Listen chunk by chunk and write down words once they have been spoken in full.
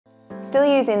Still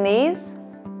using these?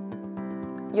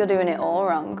 You're doing it all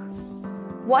wrong.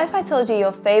 What if I told you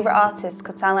your favourite artists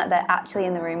could sound like they're actually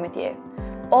in the room with you?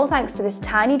 All thanks to this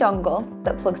tiny dongle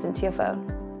that plugs into your phone.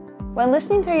 When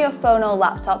listening through your phone or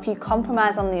laptop, you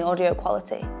compromise on the audio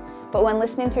quality. But when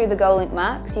listening through the GoLink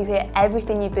Max, you hear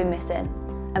everything you've been missing.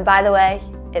 And by the way,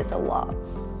 it's a lot.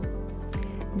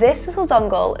 This little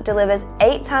dongle delivers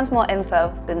 8 times more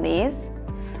info than these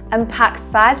and packs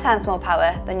 5 times more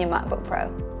power than your MacBook Pro.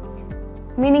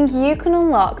 Meaning you can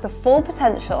unlock the full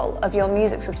potential of your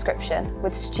music subscription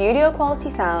with studio quality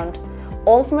sound,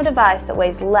 all from a device that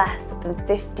weighs less than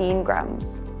 15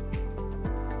 grams.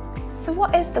 So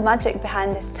what is the magic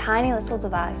behind this tiny little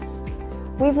device?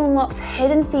 We've unlocked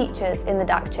hidden features in the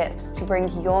DAC chips to bring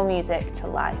your music to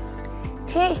life.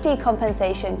 THD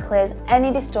compensation clears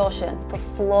any distortion for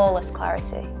flawless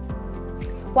clarity,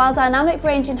 while dynamic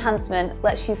range enhancement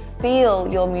lets you feel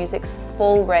your music's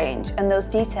full range and those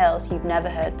details you've never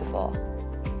heard before.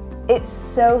 It's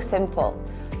so simple.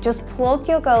 Just plug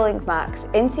your GoLink Max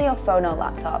into your phone or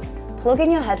laptop, plug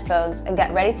in your headphones and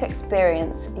get ready to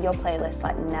experience your playlist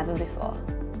like never before.